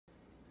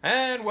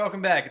And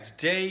welcome back. It's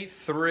day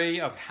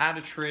 3 of how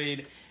to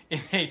trade in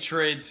a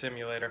trade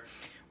simulator.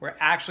 We're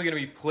actually going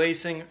to be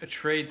placing a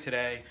trade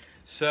today.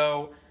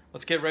 So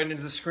let's get right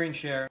into the screen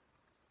share.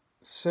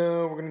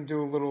 So we're going to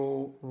do a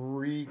little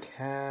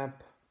recap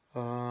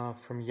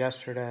from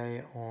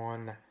yesterday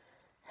on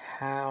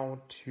how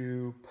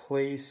to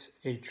place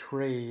a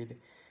trade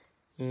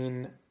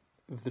in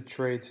the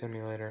trade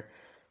simulator.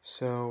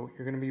 So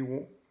you're going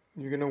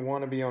to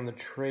want to be on the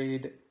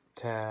trade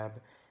tab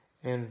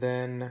and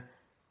then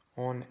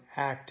on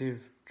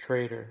active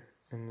trader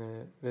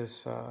in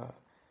this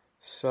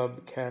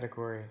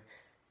subcategory.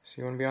 So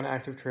you want to be on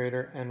active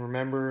trader, and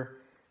remember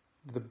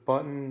the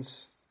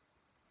buttons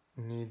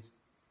needs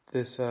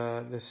this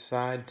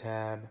side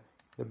tab.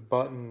 The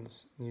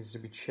buttons needs to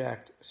be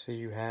checked so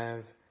you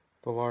have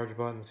the large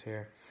buttons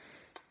here,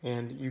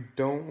 and you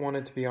don't want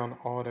it to be on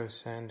auto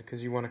send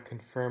because you want a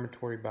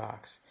confirmatory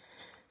box.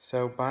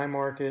 So buy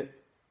market,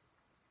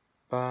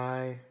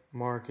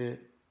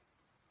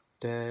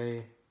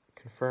 day,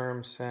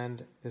 confirm,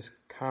 send. This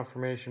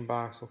confirmation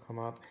box will come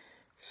up,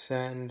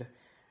 send,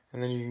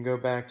 and then you can go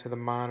back to the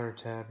monitor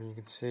tab and you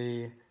can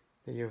see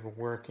that you have a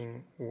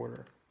working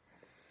order.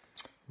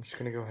 I'm just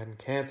going to go ahead and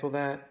cancel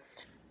that.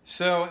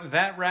 So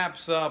that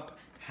wraps up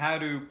how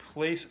to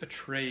place a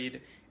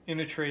trade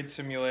in a trade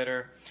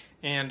simulator,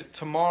 and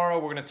tomorrow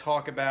we're going to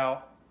talk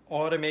about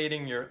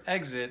automating your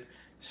exit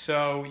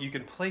so you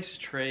can place a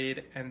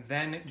trade and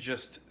then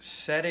just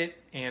set it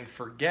and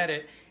forget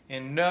it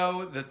and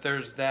know that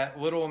there's that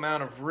little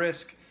amount of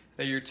risk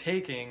that you're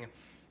taking,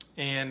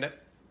 and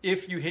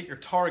if you hit your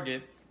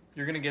target,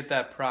 you're going to get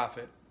that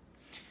profit.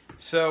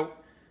 So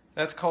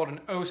that's called an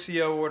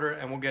OCO order,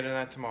 and we'll get into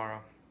that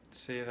tomorrow.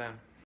 See you then.